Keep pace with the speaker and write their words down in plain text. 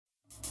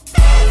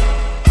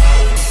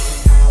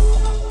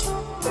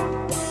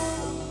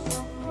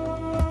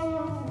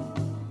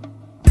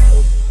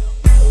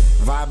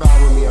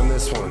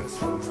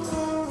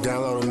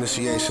Download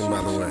initiation,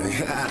 by the way.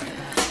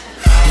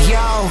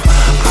 Yo,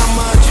 I'm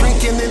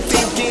drinking and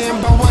thinking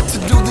about what to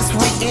do this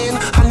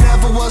weekend. I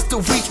never was the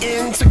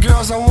weekend to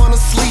girls I wanna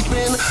sleep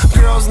in.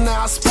 Girls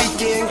now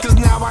speaking, cause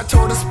now I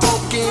told her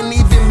spoken.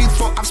 Even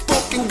before I've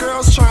spoken,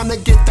 girls trying to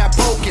get that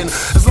broken.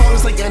 As long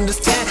as they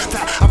understand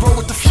that I roll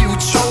with the few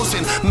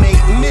chosen. Make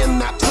men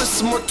that put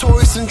some more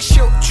toys and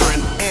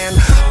children, and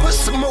put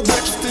some more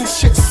weapons than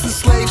shits and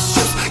slave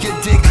ships. You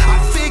dig? I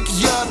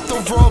figure the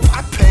rope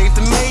I paved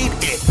and made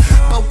it.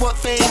 But what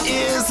fame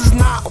is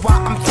not why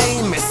I'm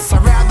famous.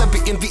 I'd rather be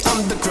in the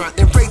underground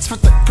and race for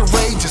the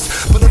courageous.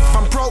 But if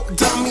I'm broke,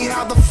 dummy,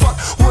 how the fuck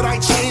would I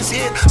change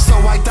it? So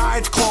I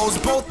died,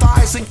 closed both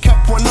eyes and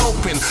kept one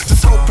open,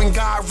 just hoping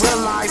God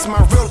realized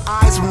my real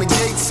eyes when the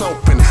gates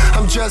open.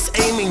 I'm just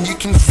aiming, you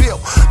can feel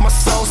my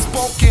soul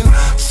spoken.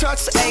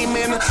 Church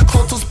aiming,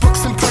 close those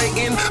books and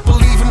praying.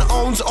 Believing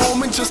owns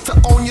omen just to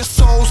own your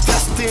soul's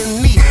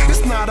destiny.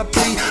 It's not a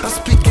plea, I'm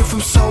speaking from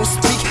soul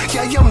speak.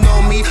 Yeah, you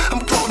know me, I'm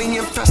coding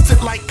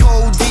infested like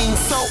codeine.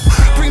 So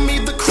bring me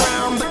the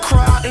crown, the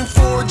crowd, and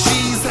 4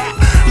 G's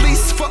at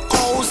least for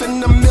O's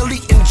and a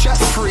million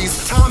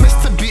Jeffries. Time is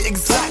to be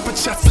exact, but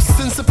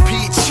Jefferson's a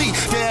PG.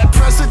 Yeah,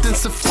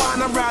 presidents are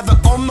fine, I'd rather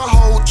own the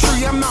whole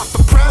tree. I'm not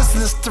the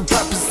presidents to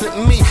represent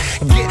me.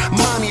 Get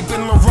money,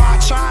 been a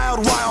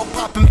Rothschild, while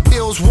popping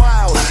pills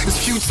wild. It's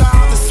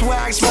futile, the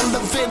swag's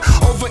relevant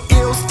over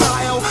ill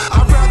style.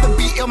 I'd rather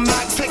be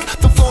illmatic,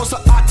 the flows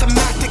are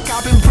automatic.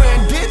 I've been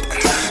branded,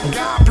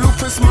 God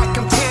blueprints my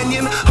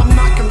companion. I'm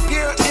not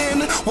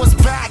comparing what's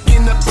back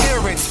in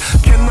appearance.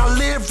 Can I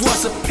live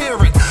was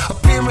apparent.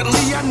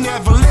 Apparently I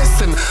never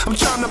listen. I'm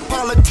trying to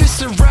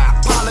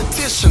rap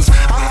politicians.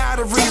 I had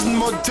a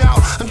reasonable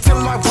doubt until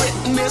I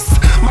witnessed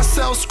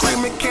myself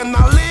screaming, can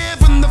I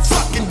live in the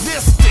fucking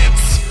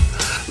distance?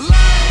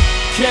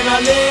 Can I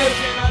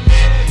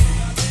live?